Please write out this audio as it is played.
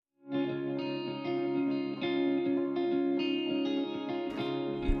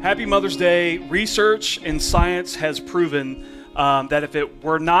Happy Mother's Day. Research and science has proven that if it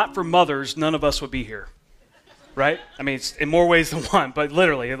were not for mothers, none of us would be here, right? I mean, it's in more ways than one, but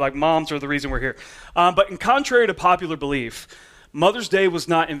literally, like moms are the reason we're here. But in contrary to popular belief, Mother's Day was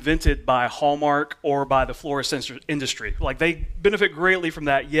not invented by Hallmark or by the florist industry. Like, they benefit greatly from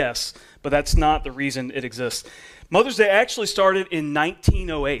that, yes, but that's not the reason it exists. Mother's Day actually started in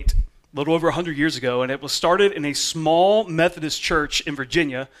 1908. A little over 100 years ago, and it was started in a small Methodist church in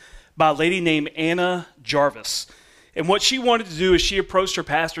Virginia by a lady named Anna Jarvis. And what she wanted to do is she approached her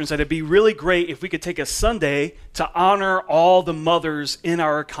pastor and said, it'd be really great if we could take a Sunday to honor all the mothers in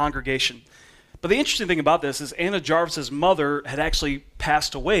our congregation. But the interesting thing about this is Anna Jarvis's mother had actually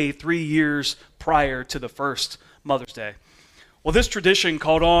passed away 3 years prior to the first Mother's Day. Well, this tradition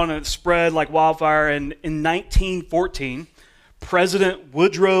caught on and it spread like wildfire, and in 1914, President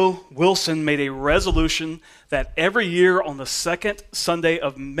Woodrow Wilson made a resolution that every year on the second Sunday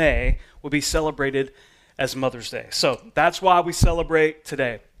of May would be celebrated as Mother's Day. So that's why we celebrate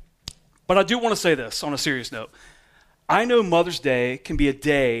today. But I do want to say this on a serious note. I know Mother's Day can be a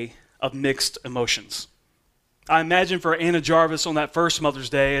day of mixed emotions. I imagine for Anna Jarvis on that first Mother's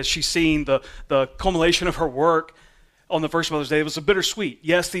Day, as she's seen the culmination of her work on the first Mother's Day, it was a bittersweet.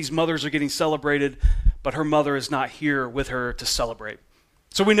 Yes, these mothers are getting celebrated, but her mother is not here with her to celebrate.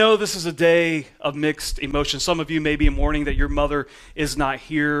 So we know this is a day of mixed emotions. Some of you may be mourning that your mother is not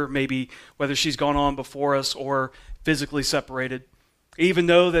here, maybe whether she's gone on before us or physically separated. Even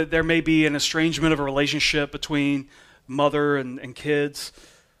know that there may be an estrangement of a relationship between mother and kids.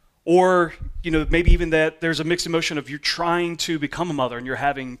 Or, maybe even that there's a mixed emotion of you're trying to become a mother and you're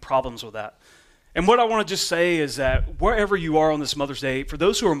having problems with that. And what I want to just say is that wherever you are on this Mother's Day, for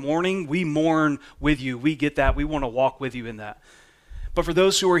those who are mourning, we mourn with you. We get that. We want to walk with you in that. But for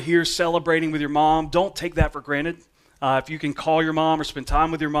those who are here celebrating with your mom, don't take that for granted. If you can call your mom or spend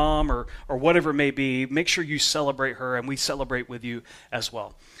time with your mom or whatever it may be, make sure you celebrate her, and we celebrate with you as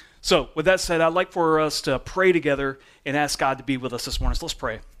well. So with that said, I'd like for us to pray together and ask God to be with us this morning. So let's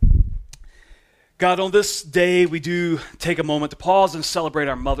pray. God, on this day, we do take a moment to pause and celebrate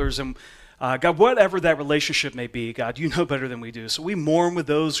our mothers. And God, whatever that relationship may be, God, you know better than we do. So we mourn with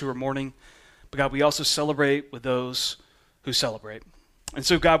those who are mourning, but God, we also celebrate with those who celebrate. And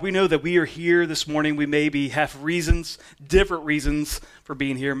so, God, we know that we are here this morning. We maybe have reasons, different reasons for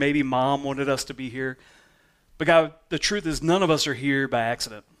being here. Maybe mom wanted us to be here. But God, the truth is none of us are here by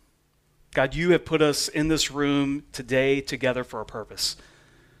accident. God, you have put us in this room today together for a purpose.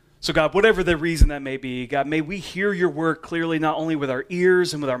 So God, whatever the reason that may be, God, may we hear your word clearly, not only with our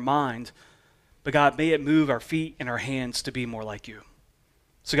ears and with our mind, but God, may it move our feet and our hands to be more like you.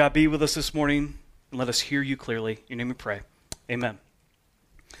 So God, be with us this morning and let us hear you clearly. In your name we pray. Amen.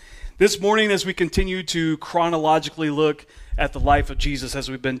 This morning, as we continue to chronologically look at the life of Jesus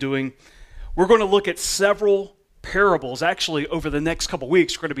as we've been doing, we're going to look at several parables. Actually, over the next couple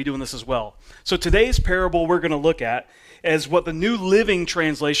weeks, we're going to be doing this as well. So today's parable we're going to look at is what the New Living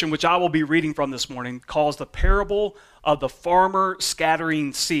Translation, which I will be reading from this morning, calls the parable of the farmer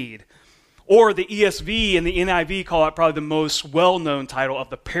scattering seed. Or the ESV and the NIV call it probably the most well-known title of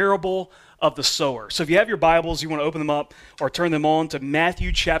the parable of the sower. So if you have your Bibles, you want to open them up or turn them on to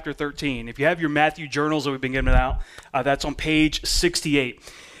Matthew chapter 13. If you have your Matthew journals that we've been giving out, that's on page 68.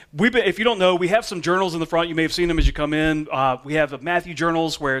 If you don't know, we have some journals in the front. You may have seen them as you come in. We have the Matthew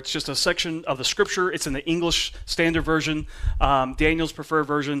journals where it's just a section of the scripture. It's in the English Standard Version, Daniel's preferred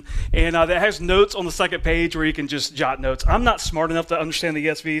version. And that has notes on the second page where you can just jot notes. I'm not smart enough to understand the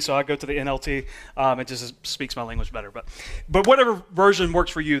ESV, so I go to the NLT. It just speaks my language better. But whatever version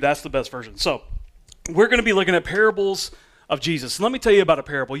works for you, that's the best version. So we're going to be looking at parables of Jesus. And let me tell you about a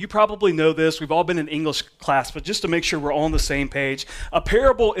parable. You probably know this. We've all been in English class, but just to make sure we're all on the same page, a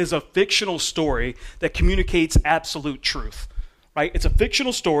parable is a fictional story that communicates absolute truth, right? It's a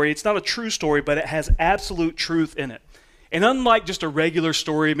fictional story. It's not a true story, but it has absolute truth in it. And unlike just a regular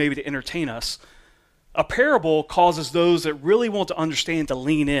story, maybe to entertain us, a parable causes those that really want to understand to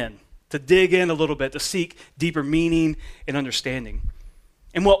lean in, to dig in a little bit, to seek deeper meaning and understanding.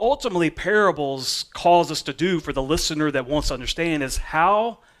 And what ultimately parables cause us to do for the listener that wants to understand is,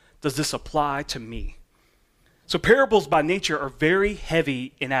 how does this apply to me? So parables by nature are very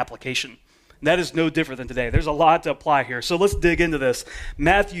heavy in application. And that is no different than today. There's a lot to apply here. So let's dig into this.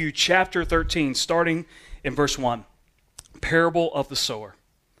 Matthew chapter 13, starting in verse 1. Parable of the sower.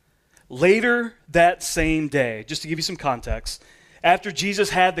 Later that same day, just to give you some context, after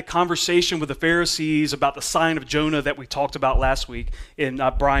Jesus had the conversation with the Pharisees about the sign of Jonah that we talked about last week, and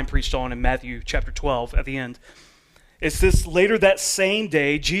Brian preached on in Matthew chapter 12 at the end, it says, later that same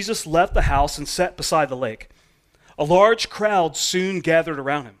day, Jesus left the house and sat beside the lake. A large crowd soon gathered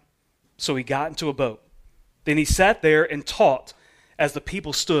around him, so he got into a boat. Then he sat there and taught as the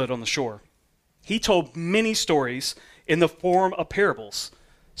people stood on the shore. He told many stories in the form of parables,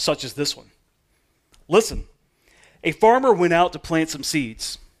 such as this one. Listen, a farmer went out to plant some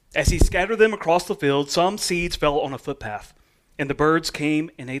seeds. As he scattered them across the field, some seeds fell on a footpath, and the birds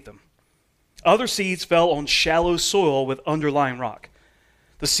came and ate them. Other seeds fell on shallow soil with underlying rock.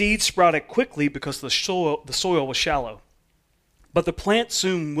 The seeds sprouted quickly because the soil was shallow. But the plant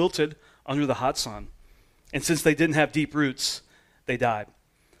soon wilted under the hot sun, and since they didn't have deep roots, they died.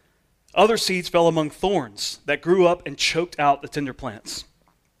 Other seeds fell among thorns that grew up and choked out the tender plants.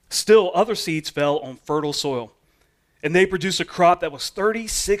 Still, other seeds fell on fertile soil, and they produced a crop that was 30,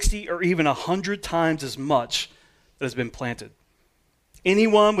 60, or even 100 times as much that has been planted.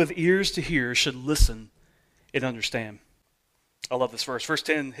 Anyone with ears to hear should listen and understand. I love this verse. Verse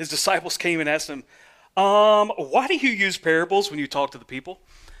 10, his disciples came and asked him, why do you use parables when you talk to the people?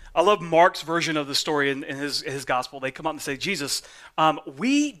 I love Mark's version of the story in his gospel. They come up and say, Jesus,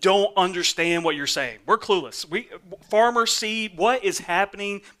 we don't understand what you're saying. We're clueless. Farmer, seed, what is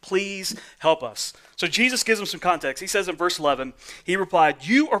happening? Please help us. So Jesus gives them some context. He says in verse 11, he replied,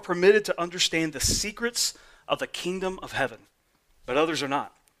 you are permitted to understand the secrets of the kingdom of heaven, but others are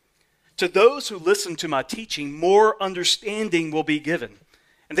not. To those who listen to my teaching, more understanding will be given,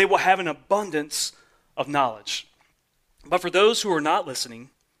 and they will have an abundance of knowledge. But for those who are not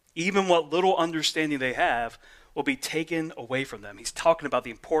listening, even what little understanding they have will be taken away from them. He's talking about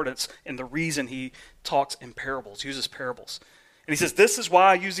the importance and the reason he talks in parables, uses parables. And he says, this is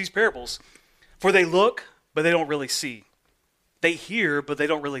why I use these parables. For they look, but they don't really see. They hear, but they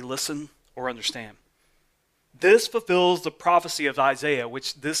don't really listen or understand. This fulfills the prophecy of Isaiah,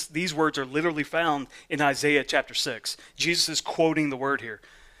 which these words are literally found in Isaiah chapter 6. Jesus is quoting the word here.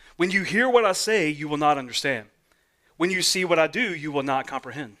 When you hear what I say, you will not understand. When you see what I do, you will not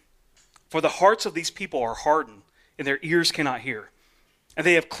comprehend. For the hearts of these people are hardened, and their ears cannot hear. And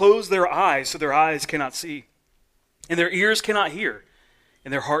they have closed their eyes, so their eyes cannot see. And their ears cannot hear,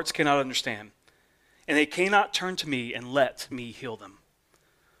 and their hearts cannot understand. And they cannot turn to me and let me heal them.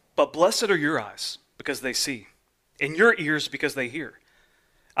 But blessed are your eyes, because they see, and your ears because they hear.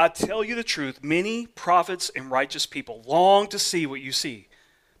 I tell you the truth, many prophets and righteous people long to see what you see,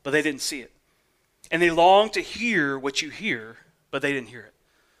 but they didn't see it. And they long to hear what you hear, but they didn't hear it.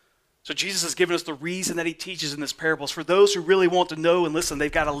 So Jesus has given us the reason that he teaches in this parables. For those who really want to know and listen,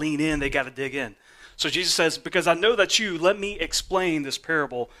 they've got to lean in, they've got to dig in. So Jesus says, because I know that's you, let me explain this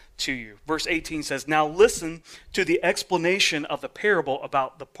parable to you. Verse 18 says, now listen to the explanation of the parable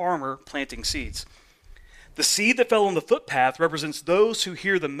about the farmer planting seeds. The seed that fell on the footpath represents those who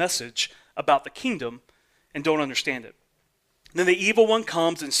hear the message about the kingdom and don't understand it. Then the evil one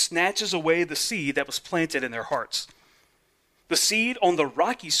comes and snatches away the seed that was planted in their hearts. The seed on the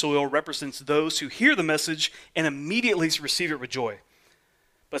rocky soil represents those who hear the message and immediately receive it with joy.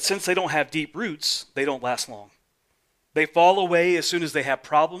 But since they don't have deep roots, they don't last long. They fall away as soon as they have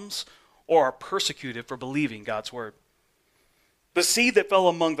problems or are persecuted for believing God's word. The seed that fell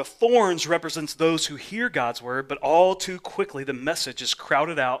among the thorns represents those who hear God's word, but all too quickly the message is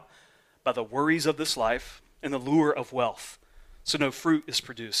crowded out by the worries of this life and the lure of wealth, so no fruit is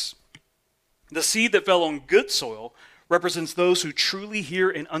produced. The seed that fell on good soil represents those who truly hear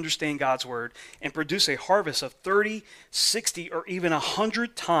and understand God's word and produce a harvest of 30, 60, or even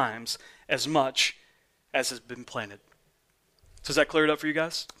 100 times as much as has been planted. So does that clear it up for you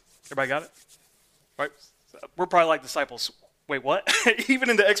guys? Everybody got it? All right? We're probably like disciples. Wait, what? Even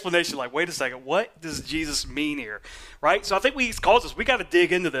in the explanation, like, wait a second, what does Jesus mean here? Right? So I think he calls us, we got to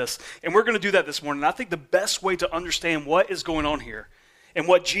dig into this, and we're going to do that this morning. And I think the best way to understand what is going on here and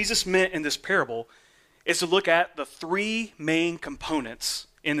what Jesus meant in this parable is to look at the three main components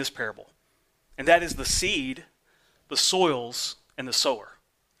in this parable. And that is the seed, the soils, and the sower.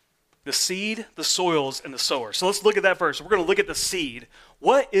 The seed, the soils, and the sower. So let's look at that first. We're going to look at the seed.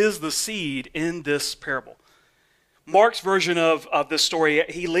 What is the seed in this parable? Mark's version of this story,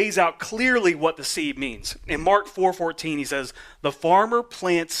 he lays out clearly what the seed means. In Mark 4:14, he says, the farmer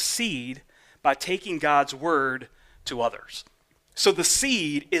plants seed by taking God's word to others. So the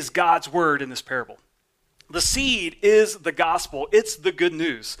seed is God's word in this parable. The seed is the gospel. It's the good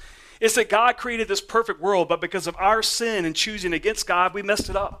news. It's that God created this perfect world, but because of our sin and choosing against God, we messed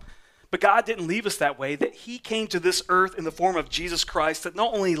it up. But God didn't leave us that way, that he came to this earth in the form of Jesus Christ that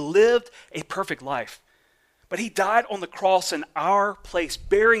not only lived a perfect life, but he died on the cross in our place,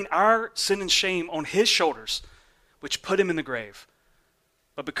 bearing our sin and shame on his shoulders, which put him in the grave.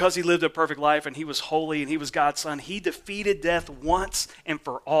 But because he lived a perfect life and he was holy and he was God's son, he defeated death once and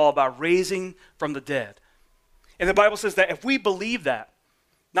for all by raising from the dead. And the Bible says that if we believe that,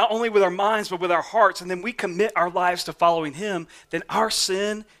 not only with our minds, but with our hearts, and then we commit our lives to following him, then our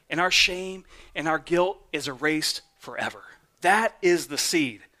sin and our shame and our guilt is erased forever. That is the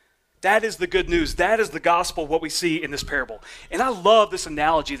seed. That is the good news. That is the gospel, what we see in this parable. And I love this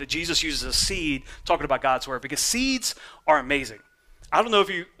analogy that Jesus uses a seed talking about God's word, because seeds are amazing. I don't know if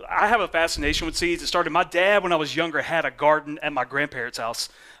I have a fascination with seeds. It started, my dad, when I was younger, had a garden at my grandparents' house.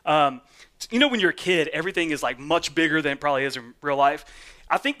 You know, when you're a kid, everything is like much bigger than it probably is in real life.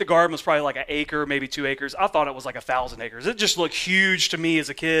 I think the garden was probably like an acre, maybe 2 acres. I thought it was like 1,000 acres. It just looked huge to me as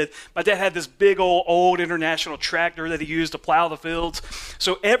a kid. My dad had this big old International tractor that he used to plow the fields.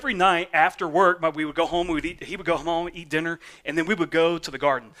 So every night after work, we would go home, he would go home, eat dinner, and then we would go to the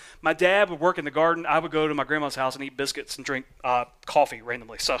garden. My dad would work in the garden. I would go to my grandma's house and eat biscuits and drink coffee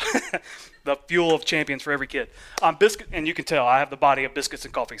randomly. So the fuel of champions for every kid. Biscuit, and you can tell I have the body of biscuits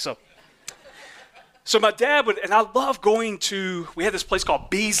and coffee. So my dad would, and I love going to, we had this place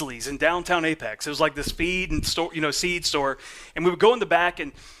called Beasley's in downtown Apex. It was like this feed and store, seed store. And we would go in the back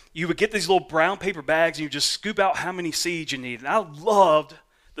and you would get these little brown paper bags and you just scoop out how many seeds you need. And I loved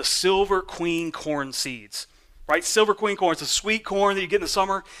the Silver Queen corn seeds, right? Silver Queen corn, it's a sweet corn that you get in the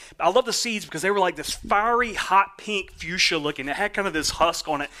summer. I love the seeds because they were like this fiery, hot pink fuchsia looking. It had kind of this husk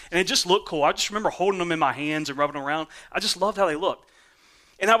on it and it just looked cool. I just remember holding them in my hands and rubbing them around. I just loved how they looked.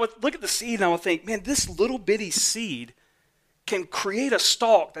 And I would look at the seed and I would think, man, this little bitty seed can create a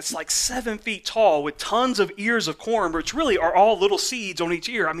stalk that's like 7 feet tall with tons of ears of corn, which really are all little seeds on each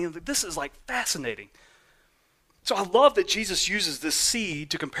ear. I mean, this is like fascinating. So I love that Jesus uses this seed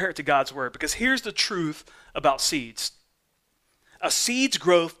to compare it to God's word, because here's the truth about seeds. A seed's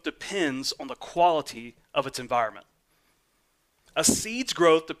growth depends on the quality of its environment. A seed's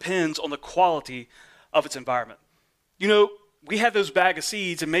growth depends on the quality of its environment. You know, we had those bag of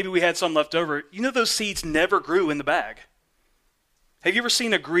seeds and maybe we had some left over. You know, those seeds never grew in the bag. Have you ever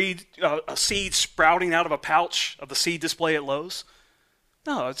seen a seed sprouting out of a pouch of the seed display at Lowe's?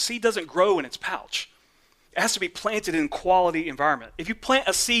 No, a seed doesn't grow in its pouch. It has to be planted in quality environment. If you plant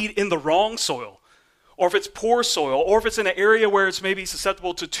a seed in the wrong soil, or if it's poor soil, or if it's in an area where it's maybe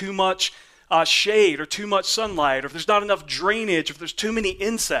susceptible to too much shade or too much sunlight, or if there's not enough drainage, if there's too many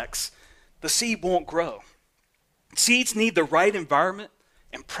insects, the seed won't grow. Seeds need the right environment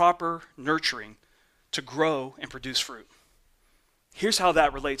and proper nurturing to grow and produce fruit. Here's how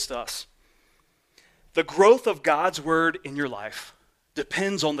that relates to us. The growth of God's word in your life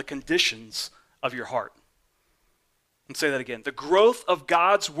depends on the conditions of your heart. And say that again. The growth of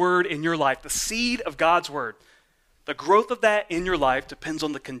God's word in your life, the seed of God's word, the growth of that in your life depends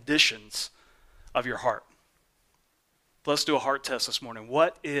on the conditions of your heart. Let's do a heart test this morning.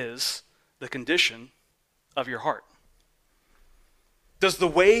 What is the condition of your heart? Does the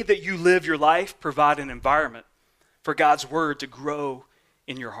way that you live your life provide an environment for God's word to grow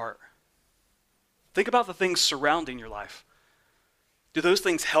in your heart? Think about the things surrounding your life. Do those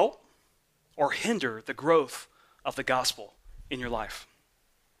things help or hinder the growth of the gospel in your life?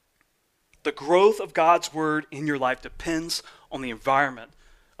 The growth of God's word in your life depends on the environment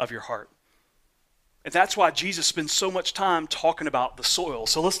of your heart. And that's why Jesus spends so much time talking about the soil.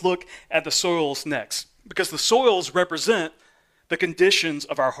 So let's look at the soils next, because the soils represent the conditions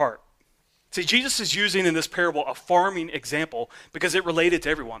of our heart. See, Jesus is using in this parable a farming example because it related to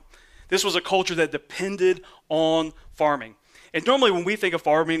everyone. This was a culture that depended on farming. And normally when we think of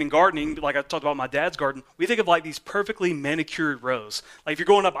farming and gardening, like I talked about my dad's garden, we think of like these perfectly manicured rows. Like if you're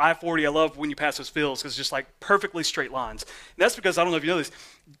going up I-40, I love when you pass those fields because it's just like perfectly straight lines. And that's because, I don't know if you know this,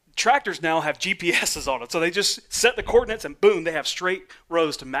 tractors now have GPSs on it. So they just set the coordinates and boom, they have straight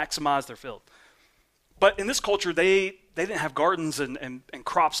rows to maximize their field. But in this culture, they didn't have gardens and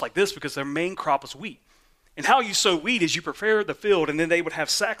crops like this because their main crop was wheat. And how you sow wheat is you prepare the field, and then they would have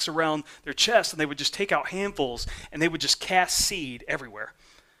sacks around their chest, and they would just take out handfuls, and they would just cast seed everywhere.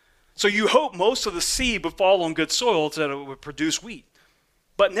 So you hope most of the seed would fall on good soil so that it would produce wheat.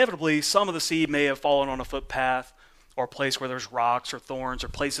 But inevitably, some of the seed may have fallen on a footpath or a place where there's rocks or thorns or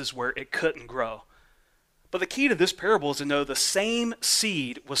places where it couldn't grow. But the key to this parable is to know the same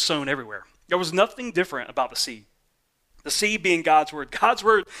seed was sown everywhere. There was nothing different about the seed. The seed being God's word. God's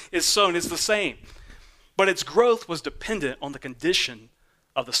word is sown, it's the same. But its growth was dependent on the condition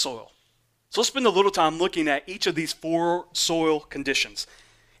of the soil. So let's spend a little time looking at each of these 4 soil conditions.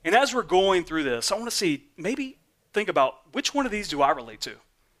 And as we're going through this, I want to see, maybe think about which one of these do I relate to?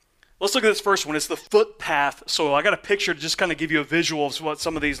 Let's look at this first one. It's the footpath soil. I got a picture to just kind of give you a visual of what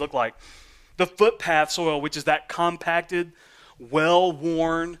some of these look like. The footpath soil, which is that compacted,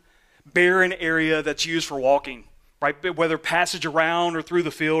 well-worn, barren area that's used for walking. right? Whether passage around or through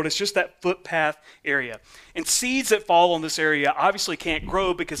the field, it's just that footpath area. And seeds that fall on this area obviously can't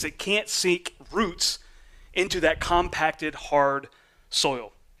grow because it can't sink roots into that compacted, hard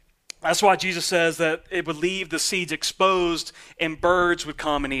soil. That's why Jesus says that it would leave the seeds exposed and birds would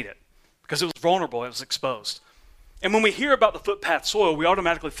come and eat it because it was vulnerable, it was exposed. And when we hear about the footpath soil, we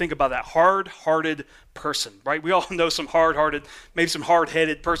automatically think about that hard-hearted person, right? We all know some hard-hearted, maybe some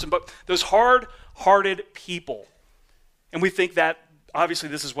hard-headed person, but those hard-hearted people. And we think that, obviously,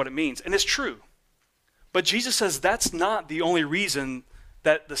 this is what it means. And it's true. But Jesus says that's not the only reason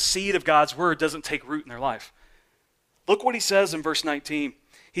that the seed of God's word doesn't take root in their life. Look what he says in verse 19.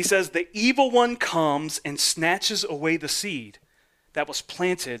 He says, the evil one comes and snatches away the seed that was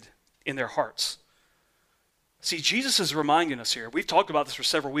planted in their hearts. See, Jesus is reminding us here. We've talked about this for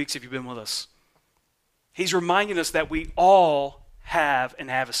several weeks if you've been with us. He's reminding us that we all have an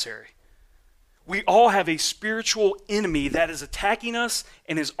adversary. We all have a spiritual enemy that is attacking us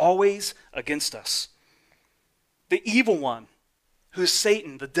and is always against us. The evil one, who is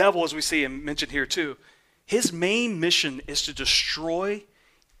Satan, the devil, as we see him mentioned here too, his main mission is to destroy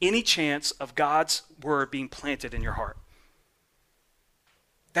any chance of God's word being planted in your heart.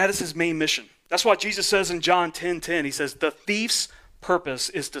 That is his main mission. That's why Jesus says in John 10:10, he says, the thief's purpose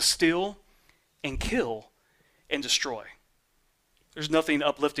is to steal and kill and destroy. There's nothing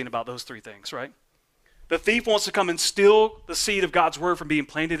uplifting about those three things, right? The thief wants to come and steal the seed of God's word from being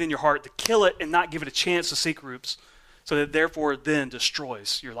planted in your heart, to kill it and not give it a chance to seek roots, so that therefore it then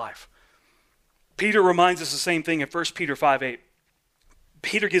destroys your life. Peter reminds us the same thing in 1 Peter 5:8.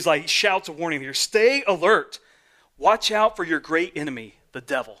 Peter he shouts a warning here. Stay alert. Watch out for your great enemy, the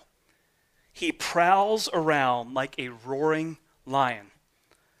devil. He prowls around like a roaring lion,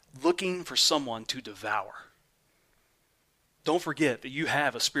 looking for someone to devour. Don't forget that you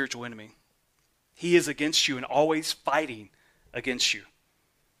have a spiritual enemy. He is against you and always fighting against you.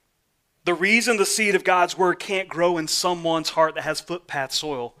 The reason the seed of God's word can't grow in someone's heart that has footpath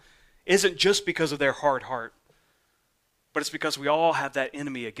soil isn't just because of their hard heart, but it's because we all have that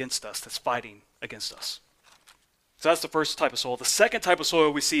enemy against us that's fighting against us. So that's the first type of soil. The second type of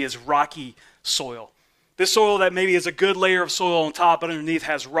soil we see is rocky soil. This soil that maybe is a good layer of soil on top, but underneath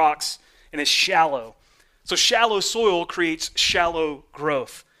has rocks and is shallow. So shallow soil creates shallow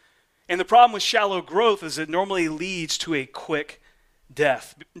growth. And the problem with shallow growth is it normally leads to a quick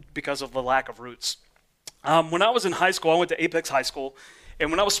death because of the lack of roots. When I was in high school, I went to Apex High School. And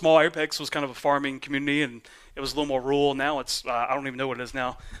when I was small, Apex was kind of a farming community, and it was a little more rural. Now it's, I don't even know what it is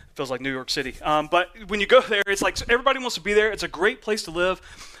now. It feels like New York City. But when you go there, it's like everybody wants to be there. It's a great place to live.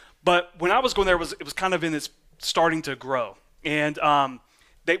 But when I was going there, it was kind of in its starting to grow. And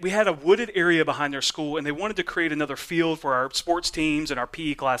we had a wooded area behind their school, and they wanted to create another field for our sports teams and our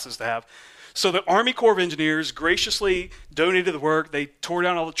PE classes to have. So the Army Corps of Engineers graciously donated the work. They tore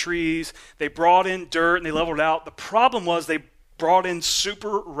down all the trees. They brought in dirt, and they leveled it out. The problem was they brought in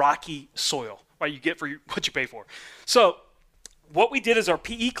super rocky soil, right? You get for what you pay for. So what we did is our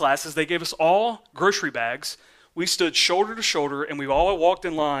PE classes, they gave us all grocery bags. We stood shoulder to shoulder, and we all walked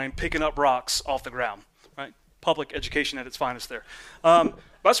in line picking up rocks off the ground, right? Public education at its finest there.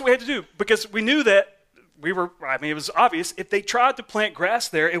 That's what we had to do because we knew that it was obvious, if they tried to plant grass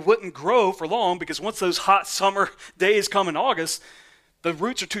there, it wouldn't grow for long because once those hot summer days come in August, the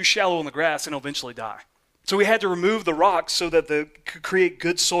roots are too shallow in the grass and it'll eventually die. So we had to remove the rocks so that they could create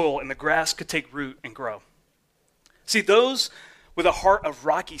good soil and the grass could take root and grow. See, those with a heart of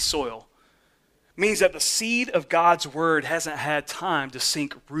rocky soil means that the seed of God's word hasn't had time to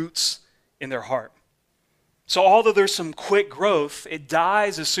sink roots in their heart. So although there's some quick growth, it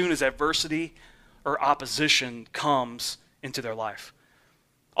dies as soon as adversity or opposition comes into their life.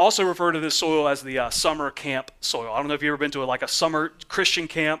 Also refer to this soil as the summer camp soil. I don't know if you've ever been to a summer Christian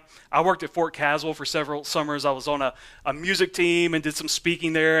camp. I worked at Fort Caswell for several summers. I was on a music team and did some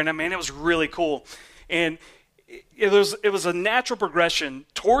speaking there, and it was really cool. And it was a natural progression.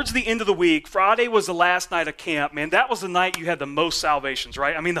 Towards the end of the week, Friday was the last night of camp. Man, that was the night you had the most salvations,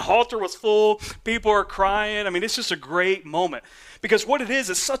 right? The altar was full. People are crying. It's just a great moment. Because what it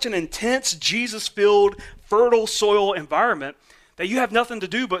is such an intense, Jesus-filled, fertile soil environment that you have nothing to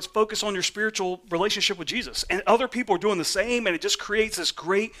do but focus on your spiritual relationship with Jesus. And other people are doing the same, and it just creates this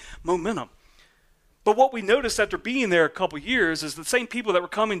great momentum. But what we noticed after being there a couple years is the same people that were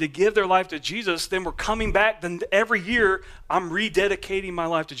coming to give their life to Jesus then were coming back. Then every year, I'm rededicating my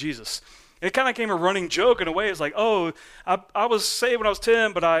life to Jesus. And it kind of became a running joke in a way. It's like, oh, I was saved when I was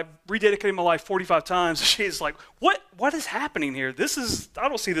 10, but I rededicated my life 45 times. She's like, what is happening here? I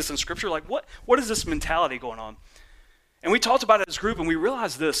don't see this in Scripture. Like, what is this mentality going on? And we talked about it as a group, and we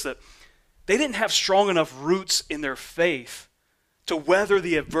realized this, that They didn't have strong enough roots in their faith to weather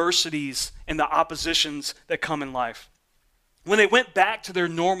the adversities and the oppositions that come in life. When they went back to their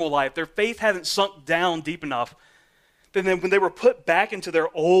normal life, their faith hadn't sunk down deep enough. Then when they were put back into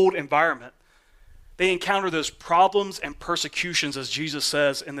their old environment, they encountered those problems and persecutions, as Jesus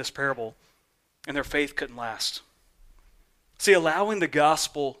says in this parable, and their faith couldn't last. See, allowing the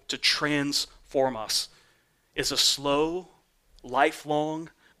gospel to transform us is a slow, lifelong,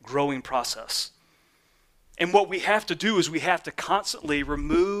 growing process. And what we have to do is we have to constantly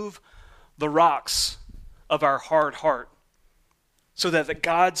remove the rocks of our hard heart so that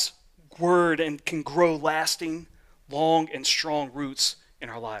God's word can grow lasting, long, and strong roots in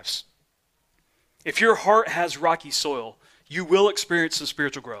our lives. If your heart has rocky soil, you will experience some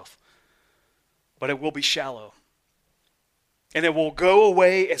spiritual growth, but it will be shallow. And it will go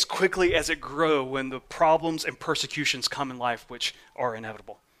away as quickly as it grows when the problems and persecutions come in life, which are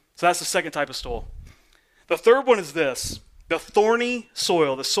inevitable. So that's the second type of soil. The third one is this, the thorny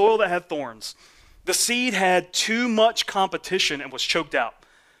soil, the soil that had thorns. The seed had too much competition and was choked out.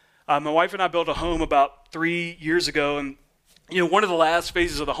 My wife and I built a home about 3 years ago, and one of the last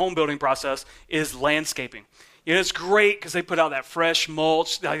phases of the home building process is landscaping. It's great because they put out that fresh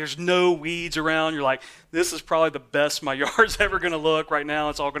mulch. There's no weeds around. You're like, this is probably the best my yard's ever going to look right now.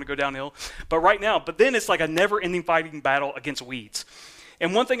 It's all going to go downhill. But then it's like a never-ending fighting battle against weeds.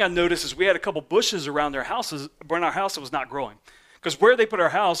 And one thing I noticed is we had a couple bushes around our house that was not growing. Because where they put our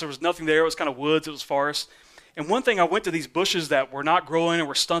house, there was nothing there. It was kind of woods. It was forest. And one thing, I went to these bushes that were not growing and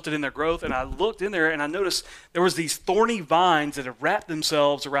were stunted in their growth, and I looked in there and I noticed there was these thorny vines that had wrapped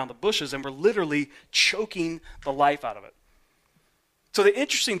themselves around the bushes and were literally choking the life out of it. So the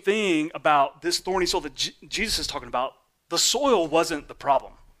interesting thing about this thorny soil that Jesus is talking about, the soil wasn't the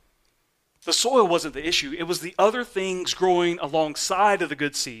problem. The soil wasn't the issue. It was the other things growing alongside of the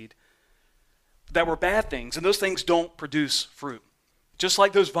good seed that were bad things, and those things don't produce fruit. Just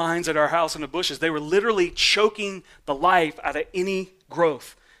like those vines at our house and the bushes, they were literally choking the life out of any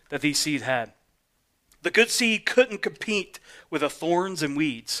growth that these seed had. The good seed couldn't compete with the thorns and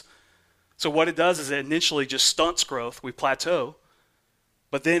weeds. So what it does is it initially just stunts growth. We plateau,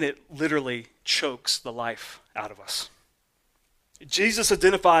 but then it literally chokes the life out of us. Jesus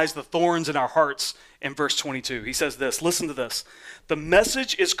identifies the thorns in our hearts in verse 22. He says this, listen to this. The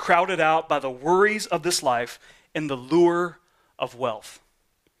message is crowded out by the worries of this life and the lure of wealth.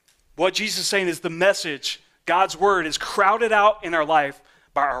 What Jesus is saying is the message, God's word, is crowded out in our life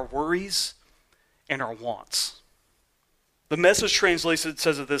by our worries and our wants. The Message translation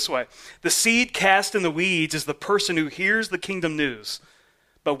says it this way. The seed cast in the weeds is the person who hears the kingdom news,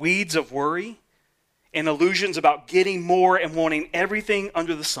 but weeds of worry and illusions about getting more and wanting everything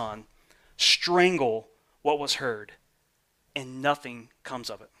under the sun strangle what was heard, and nothing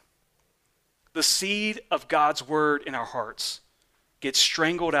comes of it. The seed of God's word in our hearts gets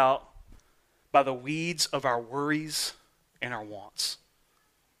strangled out by the weeds of our worries and our wants.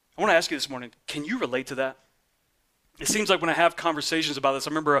 I want to ask you this morning, can you relate to that? It seems like when I have conversations about this, I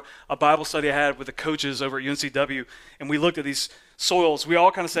remember a Bible study I had with the coaches over at UNCW, and we looked at these soils. We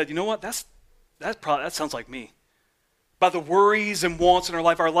all kind of said, you know what, that sounds like me. By the worries and wants in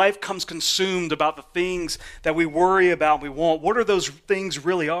our life comes consumed about the things that we worry about and we want. What are those things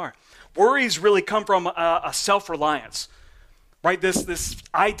really are? Worries really come from a self-reliance. Right, this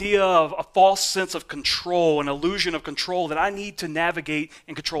idea of a false sense of control, an illusion of control that I need to navigate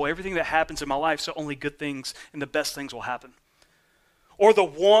and control everything that happens in my life so only good things and the best things will happen. Or the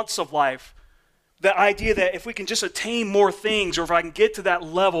wants of life, the idea that if we can just attain more things, or if I can get to that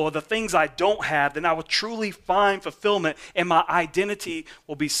level of the things I don't have, then I will truly find fulfillment and my identity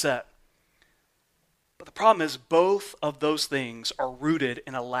will be set. But the problem is both of those things are rooted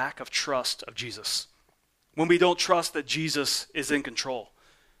in a lack of trust of Jesus. When we don't trust that Jesus is in control.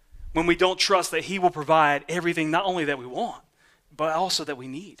 When we don't trust that he will provide everything not only that we want, but also that we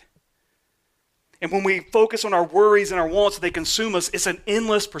need. And when we focus on our worries and our wants, they consume us. It's an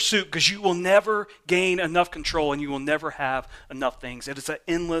endless pursuit because you will never gain enough control and you will never have enough things. It is an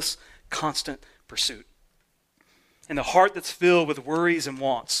endless, constant pursuit. And the heart that's filled with worries and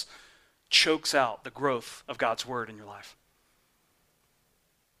wants chokes out the growth of God's word in your life.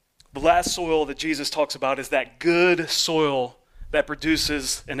 The last soil that Jesus talks about is that good soil that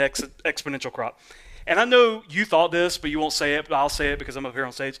produces an exponential crop. And I know you thought this, but you won't say it, but I'll say it because I'm up here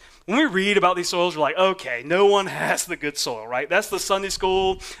on stage. When we read about these soils, we're like, okay, no one has the good soil, right? That's the Sunday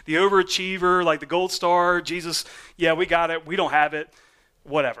school, the overachiever, like the gold star, Jesus, yeah, we got it, we don't have it,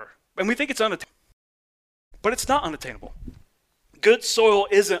 whatever. And we think it's unattainable. But it's not unattainable. Good soil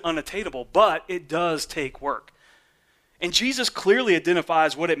isn't unattainable, but it does take work. And Jesus clearly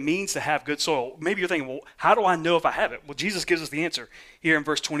identifies what it means to have good soil. Maybe you're thinking, well, how do I know if I have it? Well, Jesus gives us the answer here in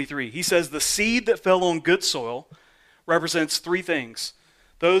verse 23. He says, the seed that fell on good soil represents three things.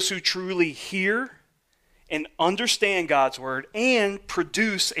 Those who truly hear and understand God's word and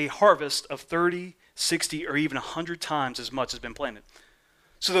produce a harvest of 30, 60, or even 100 times as much has been planted.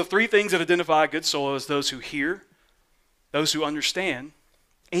 So the three things that identify good soil is those who hear, those who understand,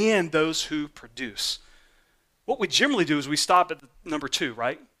 and those who produce. What we generally do is we stop at number 2,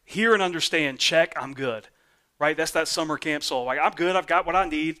 right? Hear and understand, check, I'm good, right? That's that summer camp soil. Like, I'm good, I've got what I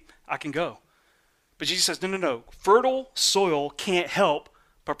need, I can go. But Jesus says, no. Fertile soil can't help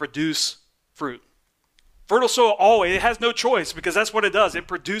but produce fruit. Fertile soil always, it has no choice because that's what it does. It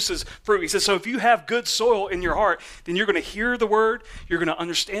produces fruit. He says, so if you have good soil in your heart, then you're going to hear the word, you're going to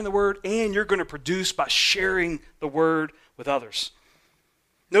understand the word, and you're going to produce by sharing the word with others.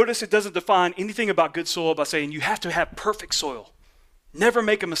 Notice it doesn't define anything about good soil by saying you have to have perfect soil. Never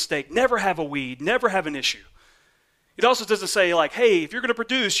make a mistake, never have a weed, never have an issue. It also doesn't say like, hey, if you're going to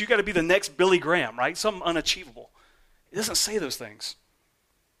produce, you got to be the next Billy Graham, right? Something unachievable. It doesn't say those things.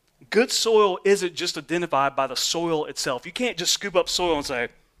 Good soil isn't just identified by the soil itself. You can't just scoop up soil and say,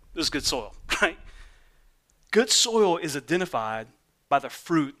 this is good soil, right? Good soil is identified by the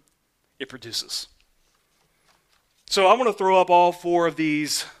fruit it produces. So I want to throw up all 4 of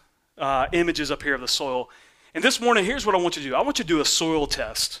these images up here of the soil. And this morning, here's what I want you to do. I want you to do a soil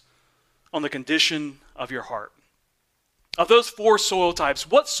test on the condition of your heart. Of those 4 soil types,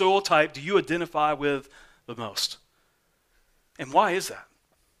 what soil type do you identify with the most? And why is that?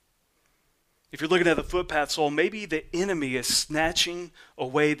 If you're looking at the footpath soil, maybe the enemy is snatching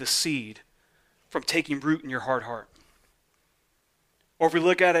away the seed from taking root in your hard heart. Or if we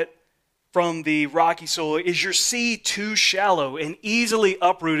look at it from the rocky soil, is your seed too shallow and easily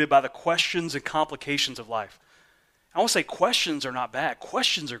uprooted by the questions and complications of life? I want to say questions are not bad.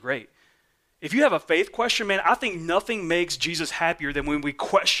 Questions are great. If you have a faith question, man, I think nothing makes Jesus happier than when we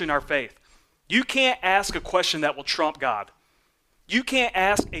question our faith. You can't ask a question that will trump God. You can't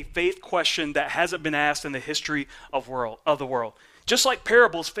ask a faith question that hasn't been asked in the history of the world. Just like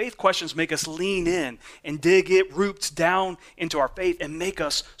parables, faith questions make us lean in and dig roots down into our faith and make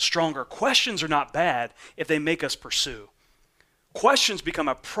us stronger. Questions are not bad if they make us pursue. Questions become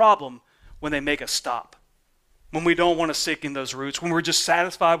a problem when they make us stop. When we don't want to sink in those roots, when we're just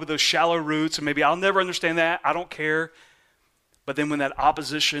satisfied with those shallow roots, and maybe I'll never understand that, I don't care. But then when that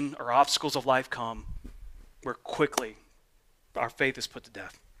opposition or obstacles of life come, our faith is put to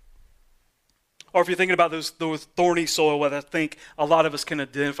death. Or if you're thinking about those thorny soil, what I think a lot of us can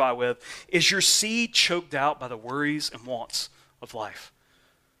identify with, is your seed choked out by the worries and wants of life?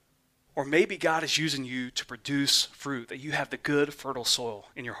 Or maybe God is using you to produce fruit, that you have the good, fertile soil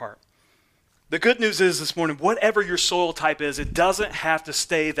in your heart. The good news is this morning, whatever your soil type is, it doesn't have to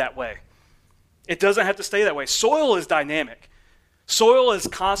stay that way. It doesn't have to stay that way. Soil is dynamic. Soil is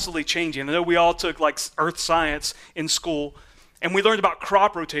constantly changing. I know we all took like earth science in school, and we learned about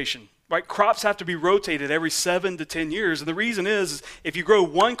crop rotation. Right? Crops have to be rotated every 7 to 10 years. And the reason is if you grow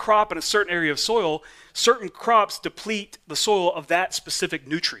one crop in a certain area of soil, certain crops deplete the soil of that specific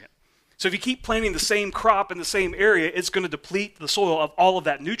nutrient. So if you keep planting the same crop in the same area, it's going to deplete the soil of all of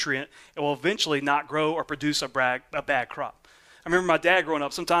that nutrient. It will eventually not grow or produce a bad crop. I remember my dad growing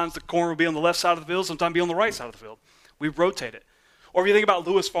up, sometimes the corn would be on the left side of the field, sometimes be on the right side of the field. We rotate it. Or if you think about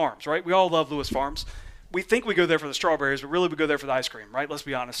Lewis Farms, right? We all love Lewis Farms. We think we go there for the strawberries, but really we go there for the ice cream, right? Let's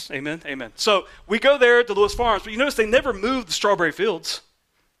be honest. Amen? Amen. So we go there to Lewis Farms, but you notice they never move the strawberry fields.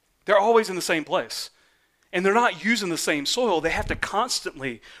 They're always in the same place. And they're not using the same soil. They have to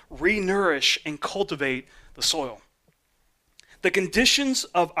constantly re-nourish and cultivate the soil. The conditions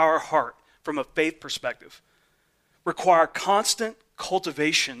of our heart from a faith perspective require constant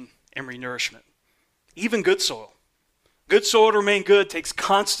cultivation and re-nourishment. Even good soil. Good soil to remain good takes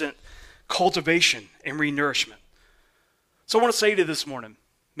constant cultivation and re-nourishment. So I want to say to you this morning,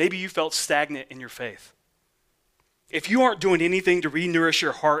 maybe you felt stagnant in your faith. If you aren't doing anything to re-nourish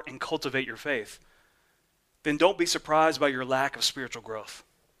your heart and cultivate your faith, then don't be surprised by your lack of spiritual growth.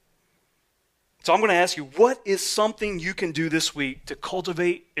 So I'm going to ask you, what is something you can do this week to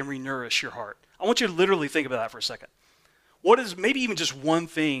cultivate and re-nourish your heart? I want you to literally think about that for a second. What is maybe even just one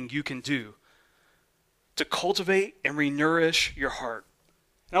thing you can do to cultivate and re-nourish your heart?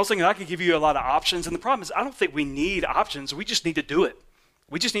 And I was thinking I could give you a lot of options, and the problem is I don't think we need options. We just need to do it.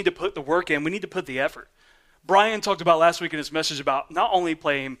 We just need to put the work in. We need to put the effort. Brian talked about last week in his message about not only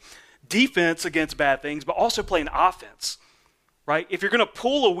playing defense against bad things, but also playing offense, right? If you're going to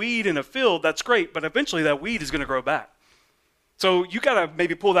pull a weed in a field, that's great, but eventually that weed is going to grow back. So you got to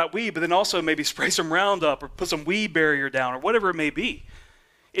maybe pull that weed, but then also maybe spray some Roundup or put some weed barrier down or whatever it may be.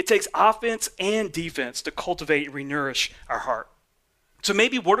 It takes offense and defense to cultivate and renourish our heart. So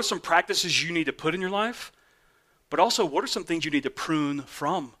maybe what are some practices you need to put in your life, but also what are some things you need to prune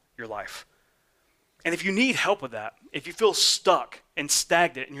from your life? And if you need help with that, if you feel stuck and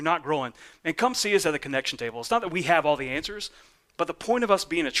stagnant and you're not growing, then come see us at the connection table. It's not that we have all the answers, but the point of us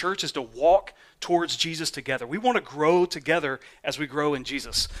being a church is to walk towards Jesus together. We want to grow together as we grow in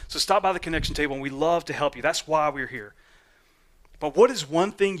Jesus. So stop by the connection table, and we love to help you. That's why we're here. But what is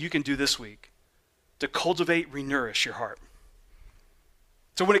one thing you can do this week to cultivate, renourish your heart?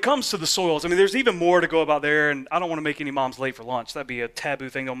 So when it comes to the soils, I mean, there's even more to go about there, and I don't want to make any moms late for lunch. That'd be a taboo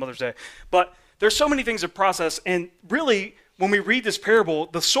thing on Mother's Day. But there's so many things to process, and really, when we read this parable,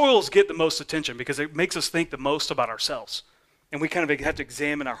 the soils get the most attention because it makes us think the most about ourselves, and we kind of have to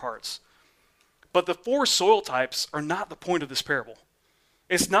examine our hearts. But the 4 soil types are not the point of this parable.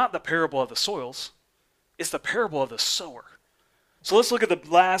 It's not the parable of the soils. It's the parable of the sower. So let's look at the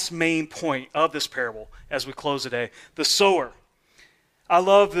last main point of this parable as we close today. The sower. I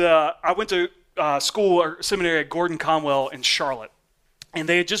went to school or seminary at Gordon Conwell in Charlotte, and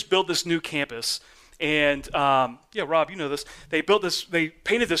they had just built this new campus. And Rob, you know this. They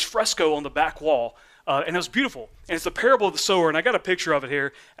painted this fresco on the back wall, and it was beautiful. And it's the parable of the sower, and I got a picture of it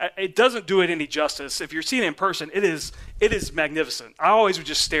here. It doesn't do it any justice. If you're seeing it in person, it is magnificent. I always would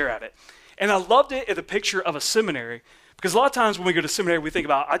just stare at it. And I loved it at the picture of a seminary, because a lot of times when we go to seminary, we think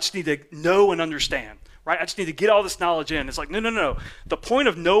about, I just need to know and understand. Right? I just need to get all this knowledge in. It's like, no. The point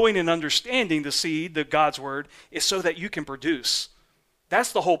of knowing and understanding the seed, the God's word, is so that you can produce.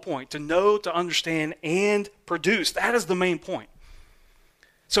 That's the whole point, to know, to understand, and produce. That is the main point.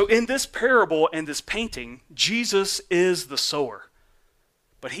 So in this parable and this painting, Jesus is the sower,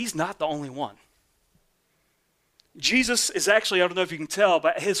 but he's not the only one. Jesus is actually, I don't know if you can tell,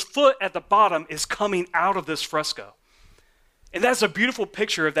 but his foot at the bottom is coming out of this fresco. And that's a beautiful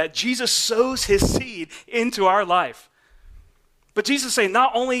picture of that. Jesus sows his seed into our life. But Jesus is saying,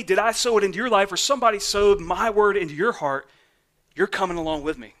 not only did I sow it into your life, or somebody sowed my word into your heart, you're coming along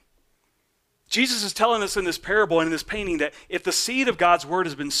with me. Jesus is telling us in this parable and in this painting that if the seed of God's word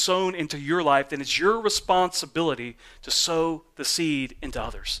has been sown into your life, then it's your responsibility to sow the seed into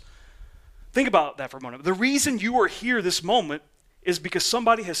others. Think about that for a moment. The reason you are here this moment is because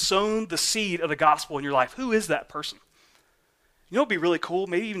somebody has sown the seed of the gospel in your life. Who is that person? You know, it'd be really cool,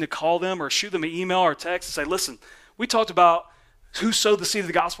 maybe even to call them or shoot them an email or text and say, listen, we talked about who sowed the seed of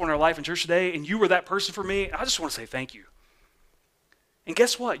the gospel in our life in church today, and you were that person for me. I just want to say thank you. And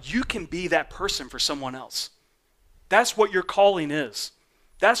guess what? You can be that person for someone else. That's what your calling is.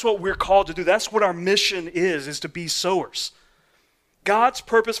 That's what we're called to do. That's what our mission is to be sowers. God's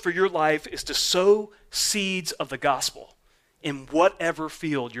purpose for your life is to sow seeds of the gospel in whatever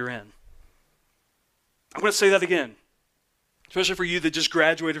field you're in. I'm going to say that again. Especially for you that just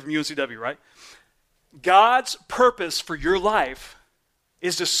graduated from UNCW, right? God's purpose for your life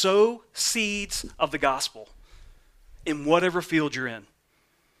is to sow seeds of the gospel in whatever field you're in.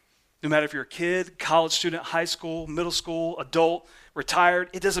 No matter if you're a kid, college student, high school, middle school, adult, retired,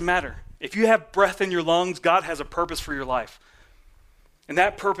 it doesn't matter. If you have breath in your lungs, God has a purpose for your life. And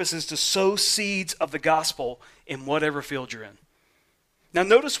that purpose is to sow seeds of the gospel in whatever field you're in. Now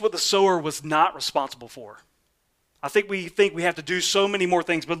notice what the sower was not responsible for. I think we have to do so many more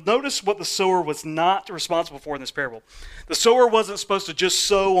things, but notice what the sower was not responsible for in this parable. The sower wasn't supposed to just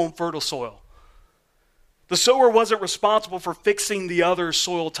sow on fertile soil. The sower wasn't responsible for fixing the other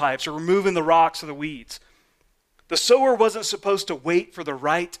soil types or removing the rocks or the weeds. The sower wasn't supposed to wait for the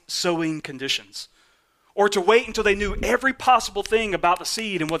right sowing conditions or to wait until they knew every possible thing about the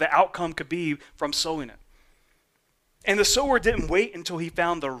seed and what the outcome could be from sowing it. And the sower didn't wait until he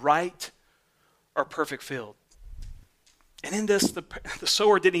found the right or perfect field. And in this, the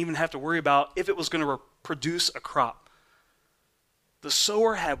sower didn't even have to worry about if it was going to produce a crop. The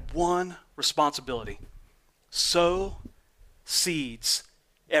sower had one responsibility: sow seeds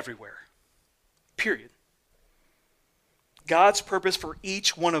everywhere. Period. God's purpose for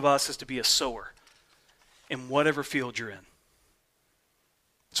each one of us is to be a sower in whatever field you're in.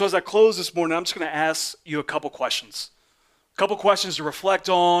 So as I close this morning, I'm just going to ask you a couple questions. A couple questions to reflect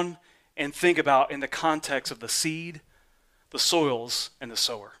on and think about in the context of the seed, the soils, and the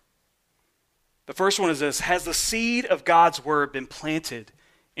sower. The first one is this: has the seed of God's word been planted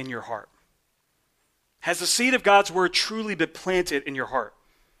in your heart? Has the seed of God's word truly been planted in your heart?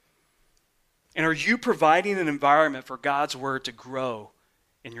 And are you providing an environment for God's word to grow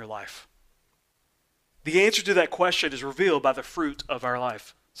in your life? The answer to that question is revealed by the fruit of our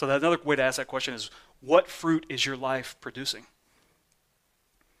life. So that another way to ask that question is, what fruit is your life producing?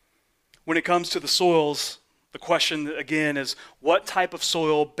 When it comes to the soils, the question again is, what type of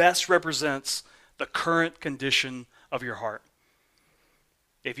soil best represents the current condition of your heart?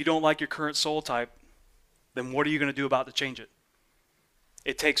 If you don't like your current soil type, then what are you going to do about to change it?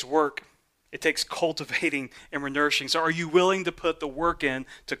 It takes work. It takes cultivating and renourishing. So are you willing to put the work in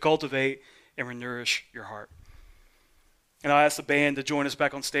to cultivate and renourish your heart? And I'll ask the band to join us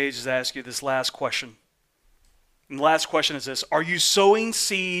back on stage as I ask you this last question. And the last question is this: are you sowing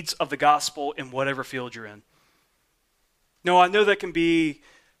seeds of the gospel in whatever field you're in? No, I know that can be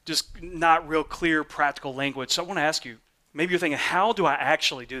just not real clear, practical language. So I want to ask you, maybe you're thinking, how do I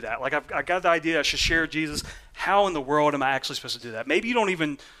actually do that? Like, I got the idea I should share Jesus. How in the world am I actually supposed to do that? Maybe you don't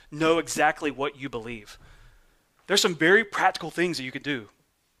even know exactly what you believe. There's some very practical things that you can do.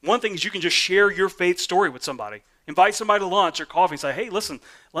 One thing is you can just share your faith story with somebody. Invite somebody to lunch or coffee and say, hey, listen,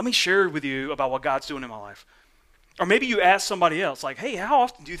 let me share with you about what God's doing in my life. Or maybe you ask somebody else, like, hey, how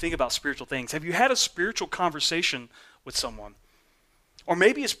often do you think about spiritual things? Have you had a spiritual conversation with someone? Or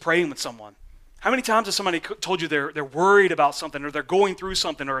maybe it's praying with someone. How many times has somebody told you they're worried about something, or they're going through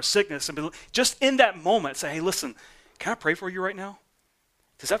something, or a sickness, and just in that moment say, hey, listen, can I pray for you right now?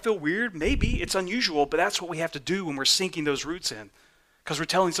 Does that feel weird? Maybe it's unusual, but that's what we have to do when we're sinking those roots in, because we're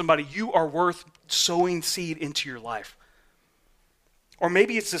telling somebody you are worth sowing seed into your life. Or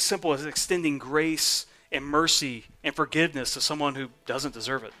maybe it's as simple as extending grace and mercy and forgiveness to someone who doesn't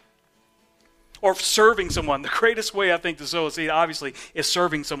deserve it. Or serving someone. The greatest way, I think, to sow a seed, obviously, is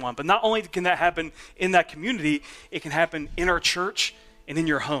serving someone. But not only can that happen in that community, it can happen in our church and in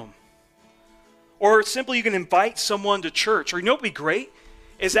your home. Or simply you can invite someone to church. Or you know what would be great?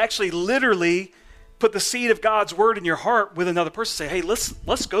 Is actually literally put the seed of God's word in your heart with another person. Say, hey,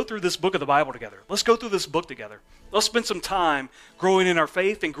 let's go through this book of the Bible together. Let's go through this book together. Let's spend some time growing in our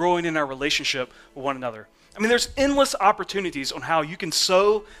faith and growing in our relationship with one another. I mean, there's endless opportunities on how you can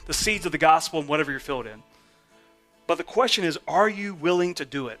sow the seeds of the gospel in whatever you're filled in. But the question is, are you willing to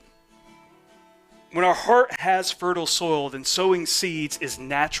do it? When our heart has fertile soil, then sowing seeds is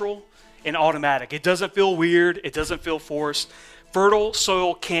natural and automatic. It doesn't feel weird. It doesn't feel forced. Fertile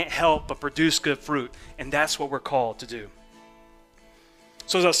soil can't help but produce good fruit, and that's what we're called to do.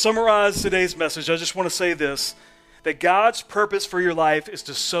 So as I summarize today's message, I just want to say this, that God's purpose for your life is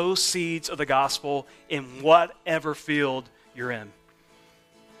to sow seeds of the gospel in whatever field you're in.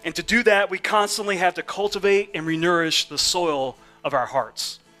 And to do that, we constantly have to cultivate and renourish the soil of our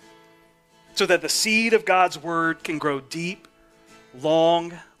hearts so that the seed of God's word can grow deep,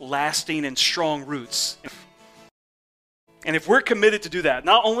 long, lasting, and strong roots. And if we're committed to do that,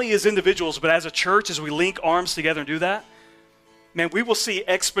 not only as individuals, but as a church, as we link arms together and do that, man, we will see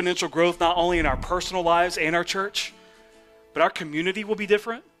exponential growth not only in our personal lives and our church, but our community will be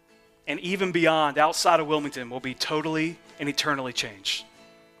different, and even beyond, outside of Wilmington, will be totally and eternally changed.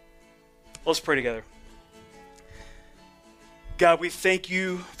 Let's pray together. God, we thank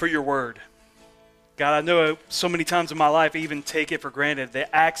you for your word. God, I know so many times in my life I even take it for granted,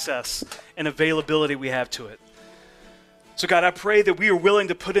 the access and availability we have to it. So God, I pray that we are willing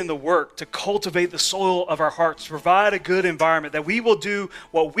to put in the work to cultivate the soil of our hearts, to provide a good environment, that we will do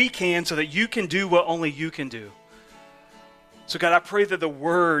what we can so that you can do what only you can do. So God, I pray that the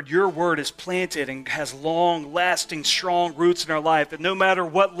word, your word, is planted and has long, lasting, strong roots in our life, that no matter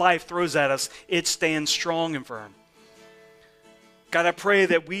what life throws at us, it stands strong and firm. God, I pray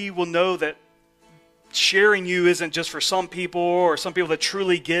that we will know that sharing you isn't just for some people or some people that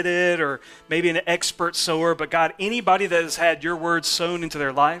truly get it or maybe an expert sower, but God, anybody that has had your word sown into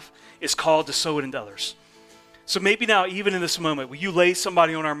their life is called to sow it into others. So maybe now, even in this moment, will you lay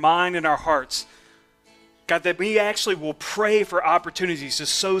somebody on our mind and our hearts, God, that we actually will pray for opportunities to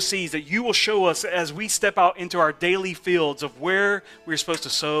sow seeds, that you will show us as we step out into our daily fields of where we're supposed to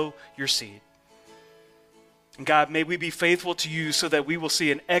sow your seed. And God, may we be faithful to you so that we will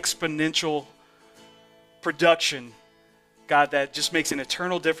see an exponential production, God, that just makes an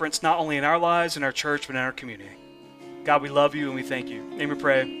eternal difference, not only in our lives, in our church, but in our community. God, we love you and we thank you. In name we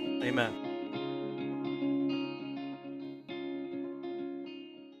pray, amen.